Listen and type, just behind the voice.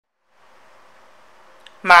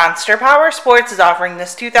Monster Powersports is offering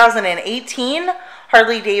this 2018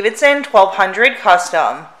 Harley-Davidson 1200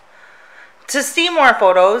 Custom. To see more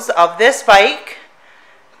photos of this bike,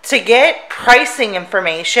 to get pricing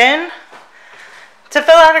information, to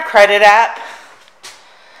fill out a credit app,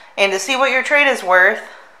 and to see what your trade is worth,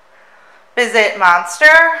 visit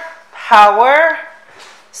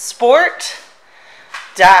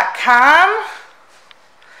monsterpowersport.com.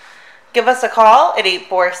 Give us a call at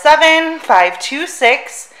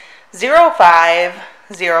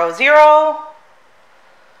 847-526-0500.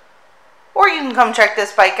 Or you can come check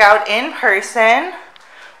this bike out in person.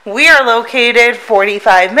 We are located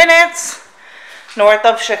 45 minutes north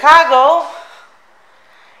of Chicago.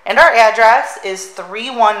 And our address is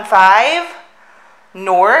 315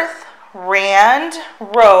 North Rand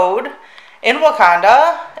Road in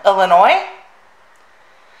Wauconda, Illinois.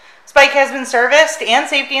 This bike has been serviced and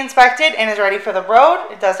safety inspected and is ready for the road.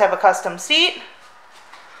 It does have a custom seat.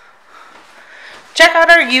 Check out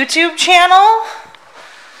our YouTube channel.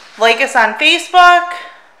 Like us on Facebook.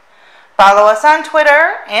 Follow us on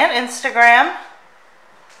Twitter and Instagram.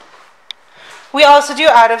 We also do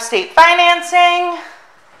out-of-state financing.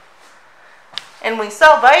 And we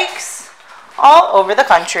sell bikes all over the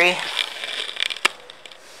country.